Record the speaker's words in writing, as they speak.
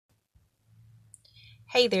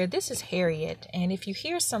Hey there, this is Harriet, and if you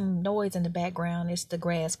hear some noise in the background, it's the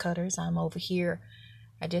grass cutters. I'm over here.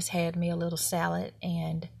 I just had me a little salad,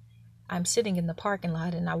 and I'm sitting in the parking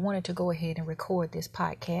lot, and I wanted to go ahead and record this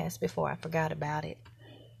podcast before I forgot about it.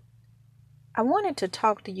 I wanted to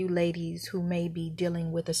talk to you ladies who may be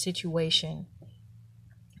dealing with a situation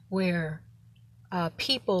where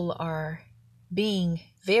people are being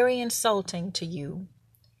very insulting to you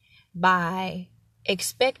by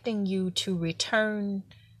expecting you to return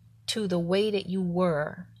to the way that you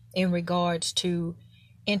were in regards to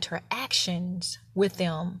interactions with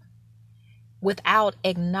them without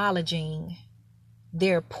acknowledging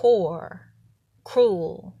their poor,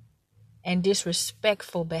 cruel, and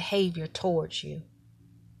disrespectful behavior towards you.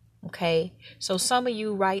 Okay, so some of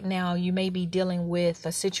you right now, you may be dealing with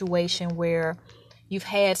a situation where you've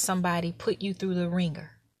had somebody put you through the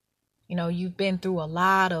ringer. You know, you've been through a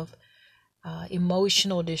lot of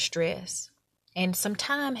emotional distress, and some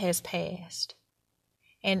time has passed,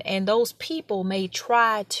 and those people may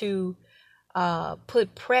try to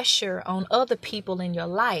put pressure on other people in your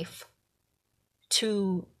life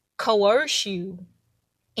to coerce you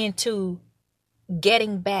into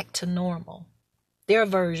getting back to normal, their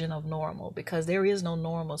version of normal, because there is no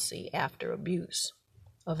normalcy after abuse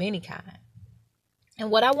of any kind. And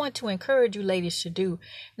what I want to encourage you ladies to do,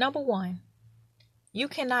 number one, you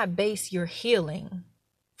cannot base your healing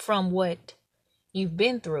from what you've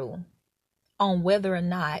been through on whether or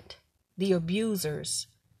not the abusers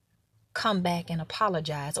come back and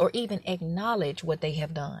apologize or even acknowledge what they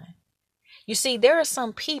have done. You see, there are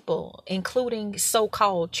some people, including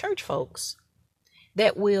so-called church folks,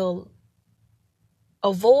 that will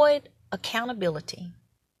avoid accountability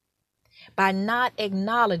by not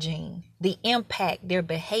acknowledging the impact their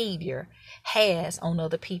behavior has on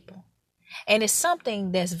other people. And it's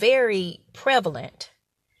something that's very prevalent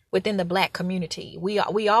within the Black community. We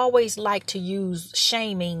always like to use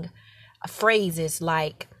shaming phrases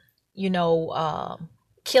like,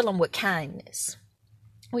 kill them with kindness.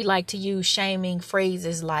 We like to use shaming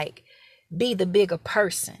phrases like, be the bigger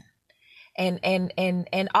person.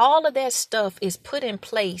 And all of that stuff is put in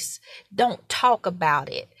place. Don't talk about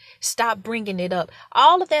it. Stop bringing it up.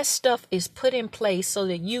 All of that stuff is put in place so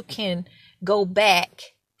that you can go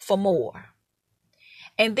back for more.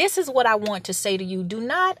 And this is what I want to say to you. Do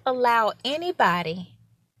not allow anybody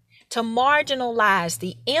to marginalize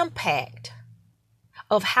the impact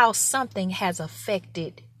of how something has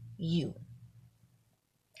affected you,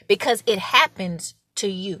 because it happens to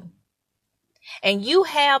you. And you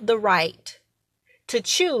have the right to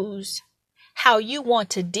choose how you want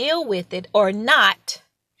to deal with it or not.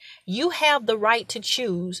 You have the right to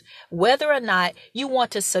choose whether or not you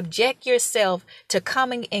want to subject yourself to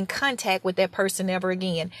coming in contact with that person ever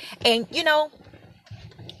again. And,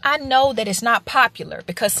 I know that it's not popular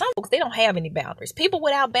because some folks, they don't have any boundaries. People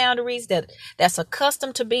without boundaries that's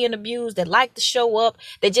accustomed to being abused, that like to show up,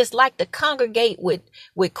 that just like to congregate with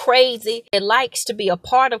crazy, that likes to be a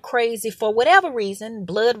part of crazy for whatever reason,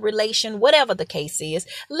 blood relation, whatever the case is,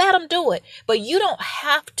 let them do it. But you don't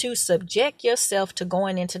have to subject yourself to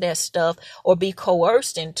going into that stuff or be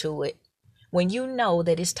coerced into it when you know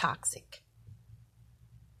that it's toxic.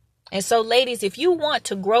 And so, ladies, if you want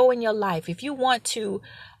to grow in your life, if you want to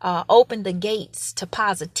open the gates to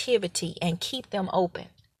positivity and keep them open,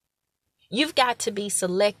 you've got to be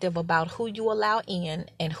selective about who you allow in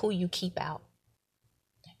and who you keep out.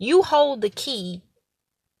 You hold the key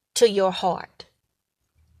to your heart.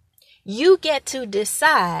 You get to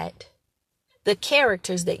decide the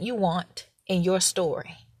characters that you want in your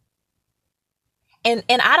story. And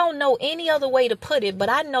I don't know any other way to put it, but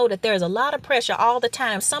I know that there's a lot of pressure all the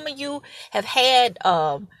time. Some of you have had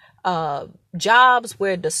jobs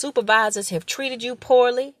where the supervisors have treated you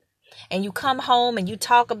poorly, and you come home and you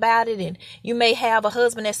talk about it, and you may have a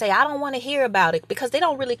husband that say, I don't want to hear about it, because they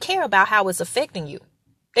don't really care about how it's affecting you.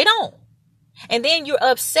 They don't. And then you're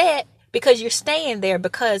upset because you're staying there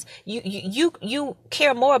because you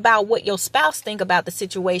care more about what your spouse think about the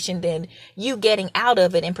situation than you getting out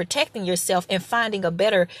of it and protecting yourself and finding a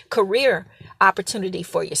better career opportunity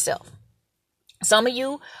for yourself. Some of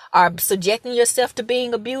you are subjecting yourself to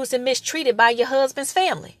being abused and mistreated by your husband's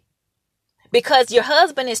family because your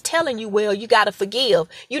husband is telling you, well, you got to forgive.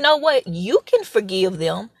 You know what? You can forgive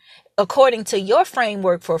them according to your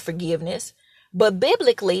framework for forgiveness. But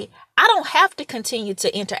biblically, I don't have to continue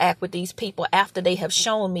to interact with these people after they have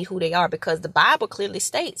shown me who they are, because the Bible clearly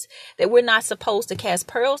states that we're not supposed to cast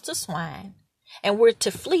pearls to swine, and we're to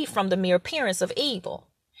flee from the mere appearance of evil.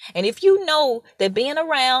 And if you know that being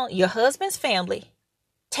around your husband's family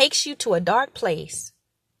takes you to a dark place,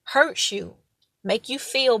 hurts you, make you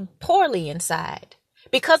feel poorly inside,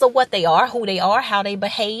 because of what they are, who they are, how they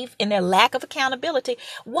behave, and their lack of accountability.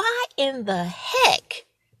 Why in the heck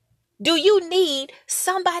do you need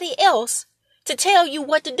somebody else to tell you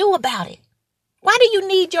what to do about it? Why do you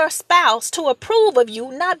need your spouse to approve of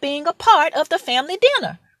you not being a part of the family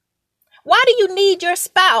dinner? Why do you need your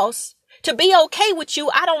spouse to be okay with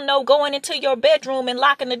you, I don't know, going into your bedroom and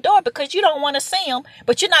locking the door because you don't want to see him,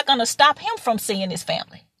 but you're not going to stop him from seeing his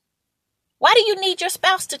family? Why do you need your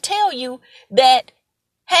spouse to tell you that,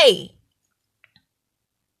 hey,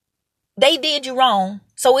 they did you wrong,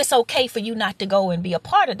 so it's okay for you not to go and be a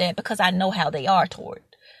part of that because I know how they are toward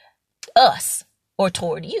us or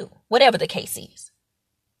toward you, whatever the case is?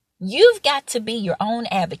 You've got to be your own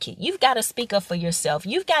advocate. You've got to speak up for yourself.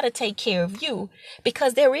 You've got to take care of you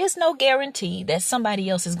because there is no guarantee that somebody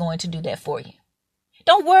else is going to do that for you.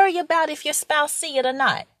 Don't worry about if your spouse see it or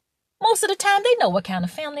not. Most of the time, they know what kind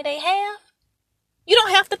of family they have. You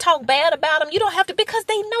don't have to talk bad about them. You don't have to, because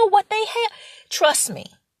they know what they have. Trust me.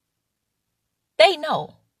 They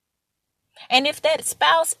know. And if that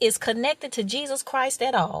spouse is connected to Jesus Christ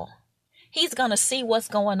at all, he's going to see what's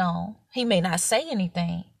going on. He may not say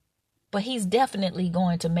anything, but he's definitely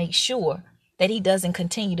going to make sure that he doesn't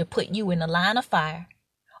continue to put you in the line of fire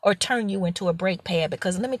or turn you into a brake pad.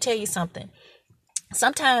 Because let me tell you something.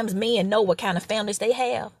 Sometimes men know what kind of families they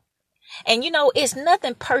have. And you know, it's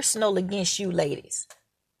nothing personal against you ladies.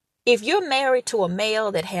 If you're married to a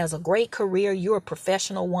male that has a great career, you're a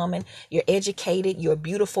professional woman, you're educated, you're a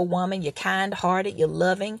beautiful woman, you're kind-hearted, you're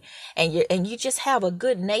loving, and you just have a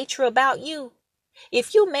good nature about you.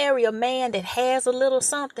 If you marry a man that has a little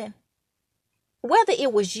something, whether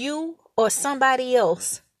it was you or somebody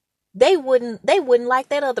else, they wouldn't like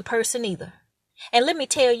that other person either. And let me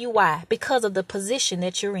tell you why. Because of the position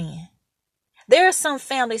that you're in. There are some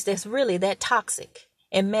families that's really that toxic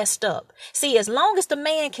and messed up. See, as long as the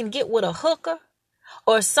man can get with a hooker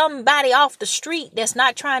or somebody off the street that's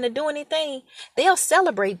not trying to do anything, they'll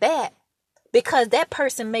celebrate that because that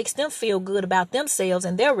person makes them feel good about themselves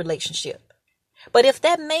and their relationship. But if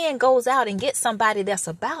that man goes out and gets somebody that's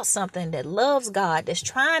about something, that loves God, that's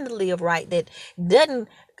trying to live right, that doesn't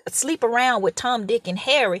sleep around with Tom, Dick, and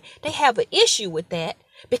Harry, they have an issue with that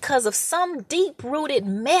because of some deep-rooted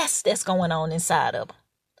mess that's going on inside of them.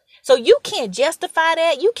 So you can't justify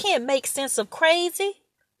that. You can't make sense of crazy.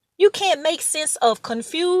 You can't make sense of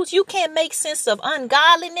confused. You can't make sense of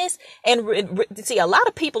ungodliness. And see, a lot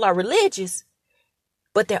of people are religious,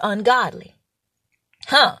 but they're ungodly.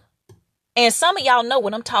 And some of y'all know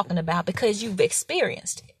what I'm talking about because you've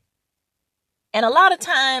experienced it. And a lot of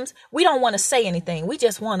times we don't want to say anything. We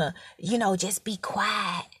just want to, just be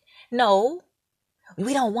quiet. No,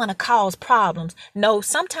 we don't want to cause problems. No,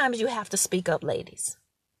 sometimes you have to speak up, ladies.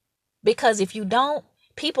 Because if you don't,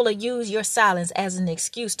 people will use your silence as an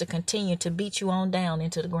excuse to continue to beat you on down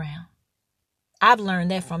into the ground. I've learned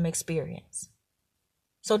that from experience.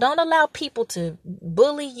 So don't allow people to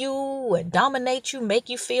bully you and dominate you, make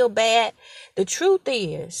you feel bad. The truth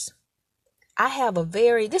is,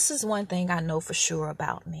 this is one thing I know for sure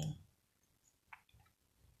about me.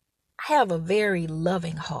 I have a very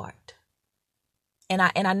loving heart. And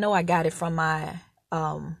I know I got it from my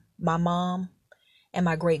mom and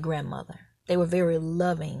my great grandmother. They were very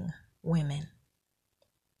loving women.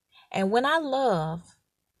 And when I love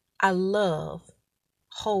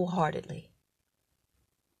wholeheartedly.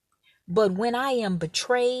 But when I am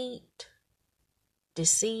betrayed,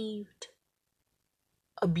 deceived,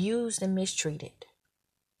 abused, and mistreated,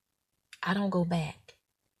 I don't go back.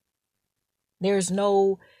 There's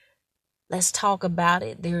no, let's talk about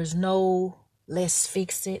it. There's no, let's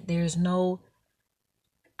fix it.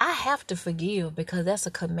 I have to forgive because that's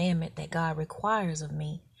a commandment that God requires of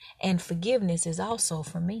me. And forgiveness is also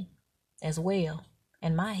for me as well,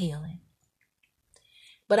 and my healing.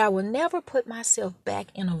 But I will never put myself back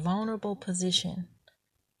in a vulnerable position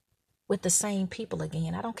with the same people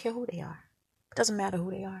again. I don't care who they are. It doesn't matter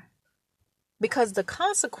who they are. Because the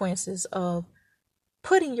consequences of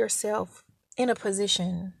putting yourself in a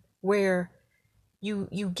position where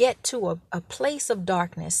you get to a place of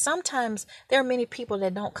darkness, sometimes there are many people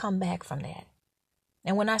that don't come back from that.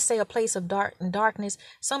 And when I say a place of darkness,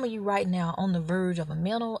 some of you right now are on the verge of a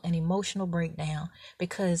mental and emotional breakdown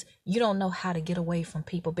because you don't know how to get away from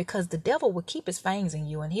people, because the devil will keep his fangs in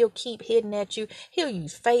you and he'll keep hitting at you. He'll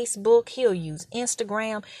use Facebook. He'll use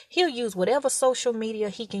Instagram. He'll use whatever social media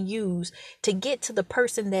he can use to get to the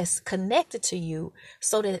person that's connected to you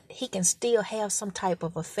so that he can still have some type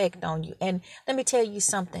of effect on you. And let me tell you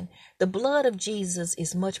something. The blood of Jesus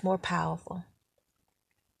is much more powerful.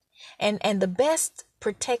 And the best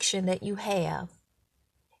protection that you have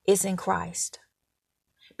is in Christ.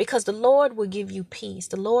 Because the Lord will give you peace.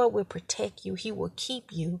 The Lord will protect you. He will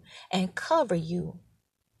keep you and cover you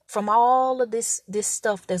from all of this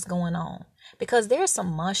stuff that's going on. Because there's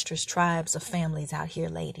some monstrous tribes of families out here,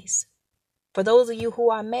 ladies. For those of you who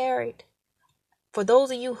are married, for those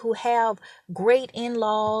of you who have great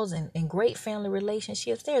in-laws and great family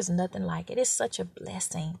relationships, there's nothing like it. It's such a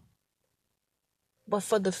blessing. But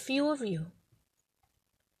for the few of you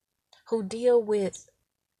who deal with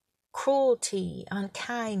cruelty,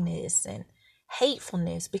 unkindness, and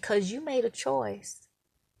hatefulness because you made a choice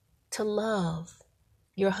to love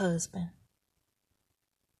your husband,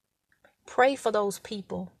 pray for those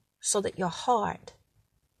people so that your heart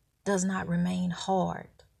does not remain hard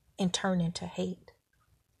and turn into hate.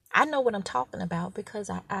 I know what I'm talking about because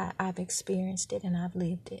I've experienced it and I've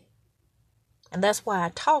lived it. And that's why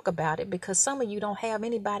I talk about it, because some of you don't have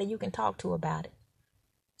anybody you can talk to about it.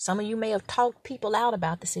 Some of you may have talked people out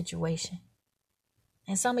about the situation.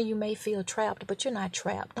 And some of you may feel trapped, but you're not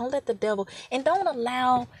trapped. Don't let the devil, and don't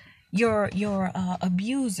allow your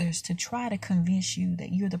abusers to try to convince you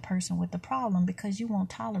that you're the person with the problem, because you won't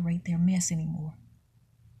tolerate their mess anymore.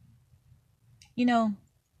 You know,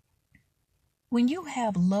 when you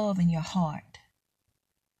have love in your heart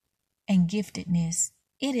and giftedness,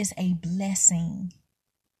 it is a blessing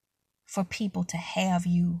for people to have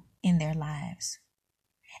you in their lives.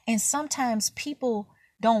 And sometimes people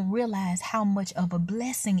don't realize how much of a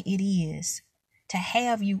blessing it is to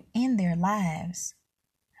have you in their lives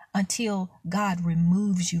until God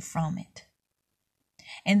removes you from it.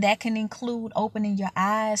 And that can include opening your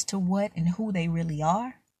eyes to what and who they really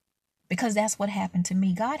are. Because that's what happened to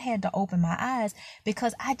me. God had to open my eyes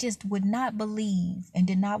because I just would not believe and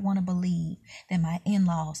did not want to believe that my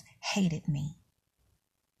in-laws hated me.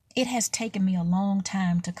 It has taken me a long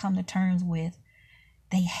time to come to terms with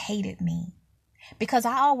they hated me. Because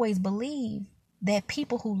I always believed that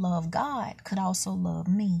people who love God could also love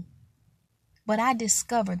me. But I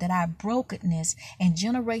discovered that our brokenness and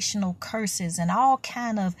generational curses and all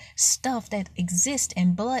kind of stuff that exists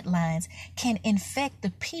in bloodlines can infect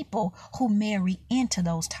the people who marry into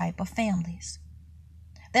those type of families.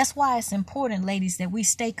 That's why it's important, ladies, that we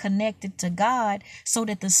stay connected to God so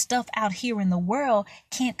that the stuff out here in the world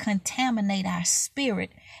can't contaminate our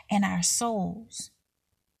spirit and our souls.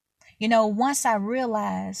 You know, once I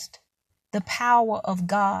realized the power of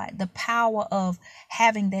God, the power of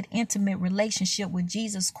having that intimate relationship with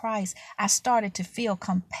Jesus Christ, I started to feel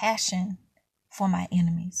compassion for my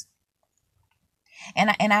enemies. And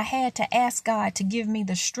I had to ask God to give me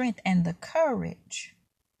the strength and the courage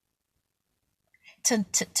to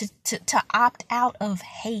opt out of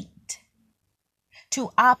hate, to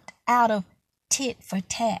opt out of tit for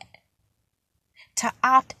tat, to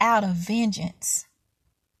opt out of vengeance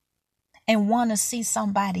and want to see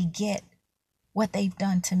somebody get what they've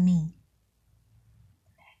done to me.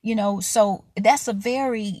 You know, so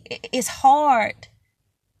it's hard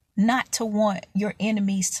not to want your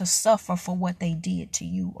enemies to suffer for what they did to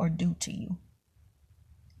you or do to you.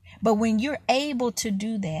 But when you're able to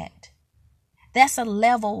do that, that's a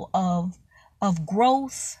level of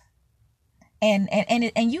growth, and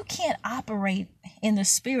you can't operate in the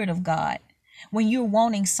Spirit of God when you're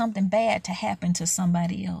wanting something bad to happen to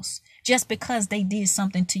somebody else just because they did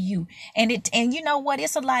something to you. And you know what?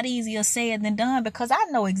 It's a lot easier said than done, because I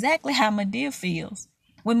know exactly how Medill feels.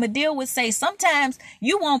 When Medill would say, sometimes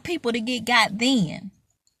you want people to get got then.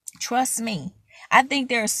 Trust me. I think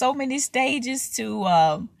there are so many stages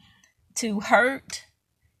to hurt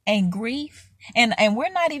and grief. And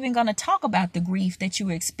we're not even going to talk about the grief that you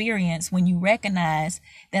experience when you recognize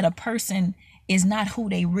that a person is not who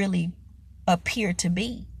they really appear to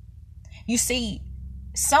be. You see,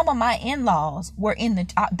 some of my in-laws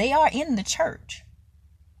they are in the church.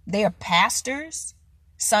 They are pastors,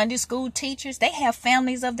 Sunday school teachers. They have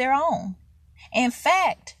families of their own. In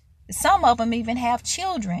fact, some of them even have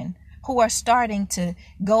children who are starting to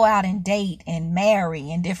go out and date and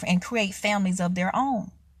marry and create families of their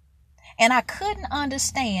own. And I couldn't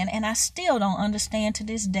understand, and I still don't understand to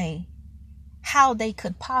this day, how they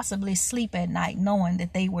could possibly sleep at night knowing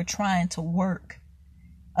that they were trying to work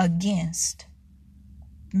against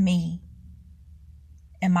me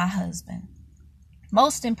and my husband.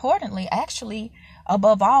 Most importantly, actually,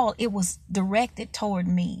 above all, it was directed toward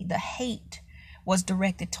me. The hate was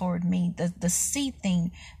directed toward me. The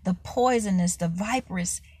seething, the poisonous, the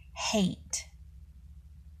viperous hate.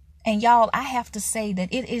 And y'all, I have to say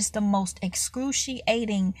that it is the most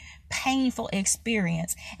excruciating, painful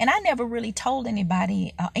experience. And I never really told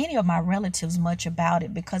anybody, any of my relatives much about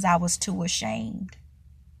it, because I was too ashamed.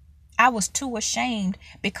 I was too ashamed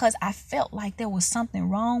because I felt like there was something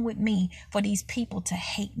wrong with me for these people to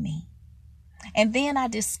hate me. And then I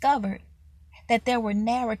discovered that there were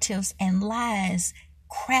narratives and lies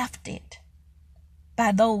crafted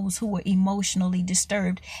by those who were emotionally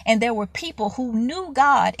disturbed. And there were people who knew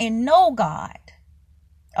God and know God.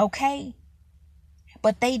 Okay?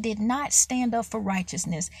 But they did not stand up for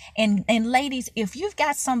righteousness. And ladies, if you've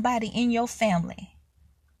got somebody in your family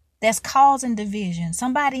that's causing division,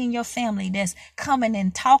 somebody in your family that's coming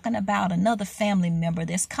and talking about another family member,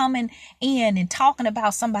 that's coming in and talking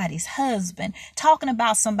about somebody's husband, talking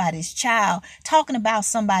about somebody's child, talking about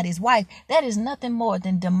somebody's wife, that is nothing more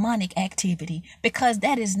than demonic activity, because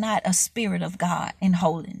that is not a spirit of God in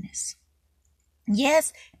holiness.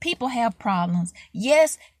 Yes, people have problems.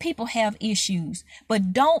 Yes, people have issues,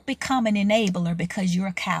 but don't become an enabler because you're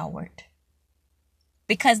a coward.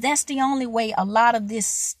 Because that's the only way a lot of this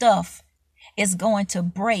stuff is going to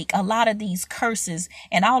break. A lot of these curses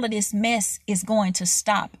and all of this mess is going to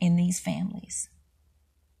stop in these families.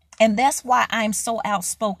 And that's why I'm so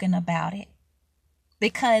outspoken about it.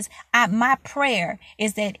 Because my prayer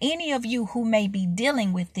is that any of you who may be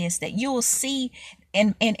dealing with this, that you'll see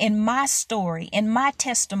in my story, in my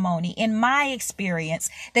testimony, in my experience,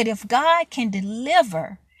 that if God can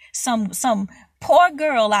deliver some poor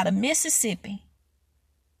girl out of Mississippi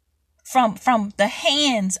from the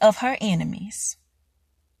hands of her enemies,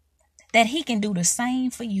 that he can do the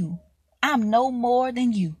same for you. I'm no more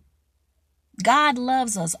than you. God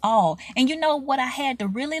loves us all. And you know what I had to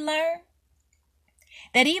really learn?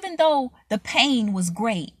 That even though the pain was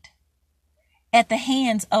great at the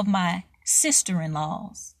hands of my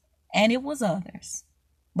sister-in-laws, and it was others,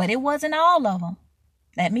 but it wasn't all of them.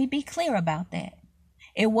 Let me be clear about that.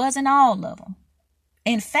 It wasn't all of them.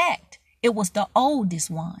 In fact, it was the oldest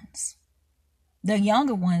ones. The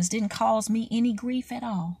younger ones didn't cause me any grief at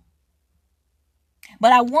all.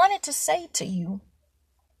 But I wanted to say to you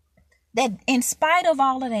that in spite of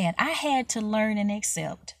all of that, I had to learn and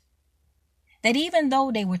accept that even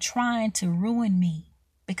though they were trying to ruin me,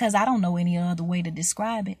 because I don't know any other way to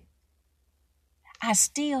describe it, I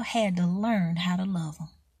still had to learn how to love them.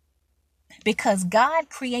 Because God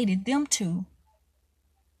created them too.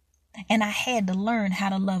 And I had to learn how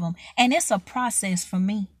to love them. And it's a process for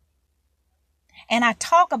me. And I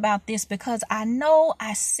talk about this because I know,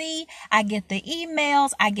 I see, I get the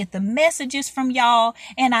emails, I get the messages from y'all,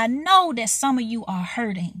 and I know that some of you are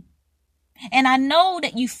hurting. And I know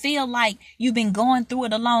that you feel like you've been going through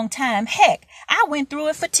it a long time. Heck, I went through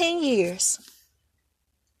it for 10 years.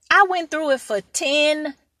 I went through it for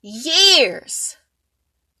 10 years.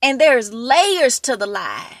 And there's layers to the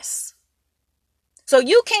lies. So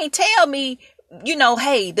you can't tell me,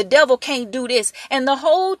 hey, the devil can't do this. And the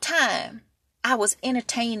whole time I was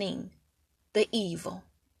entertaining the evil.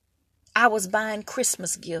 I was buying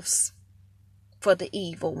Christmas gifts for the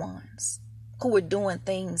evil ones who were doing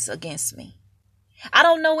things against me. I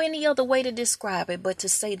don't know any other way to describe it but to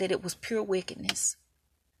say that it was pure wickedness.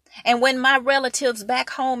 And when my relatives back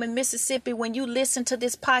home in Mississippi, when you listen to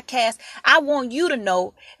this podcast, I want you to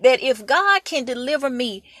know that if God can deliver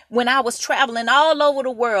me when I was traveling all over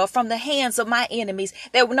the world from the hands of my enemies,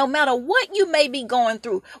 that no matter what you may be going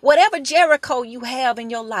through, whatever Jericho you have in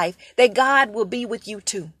your life, that God will be with you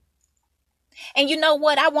too. And you know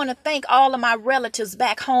what? I want to thank all of my relatives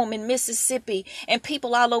back home in Mississippi and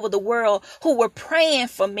people all over the world who were praying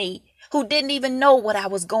for me, who didn't even know what I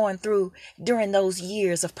was going through during those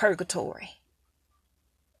years of purgatory.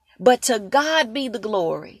 But to God be the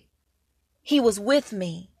glory. He was with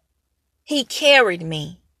me. He carried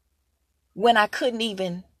me when I couldn't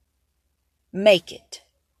even make it.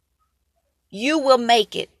 You will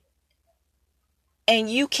make it,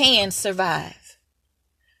 and you can survive.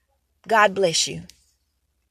 God bless you.